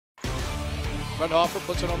Grundhoffer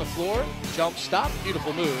puts it on the floor, jump stop,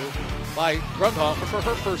 beautiful move by Grundhoffer for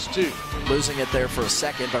her first two. Losing it there for a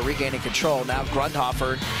second, but regaining control. Now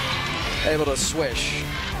Grundhoffer able to swish.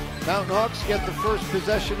 Mountain Hawks get the first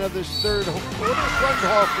possession of this third quarter.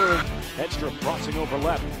 Grundhoffer. Hedstrom crossing over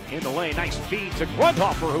left in the lane. Nice feed to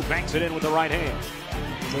Grundhoffer, who banks it in with the right hand.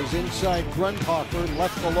 Goes inside Grundhoffer,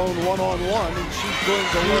 left alone one-on-one, and she's going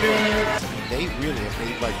to deliver. They really have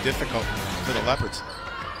made life difficult for the Leopards.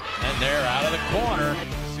 And they're out of the corner.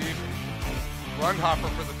 See Grundhoffer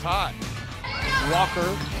for the tie. Walker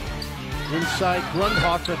inside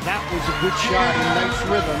Grundhoffer. That was a good shot and nice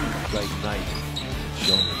rhythm. Right night,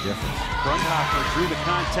 showing the difference. Grundhoffer drew the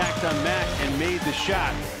contact on Mack and made the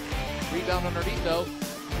shot. Rebound underneath though.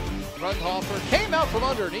 Grundhoffer came out from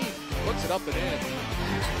underneath, puts it up and in.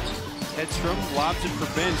 Hedstrom lobs it for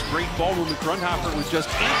Benz. Great ball movement. Grundhoffer with just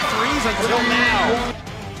 8 threes until now.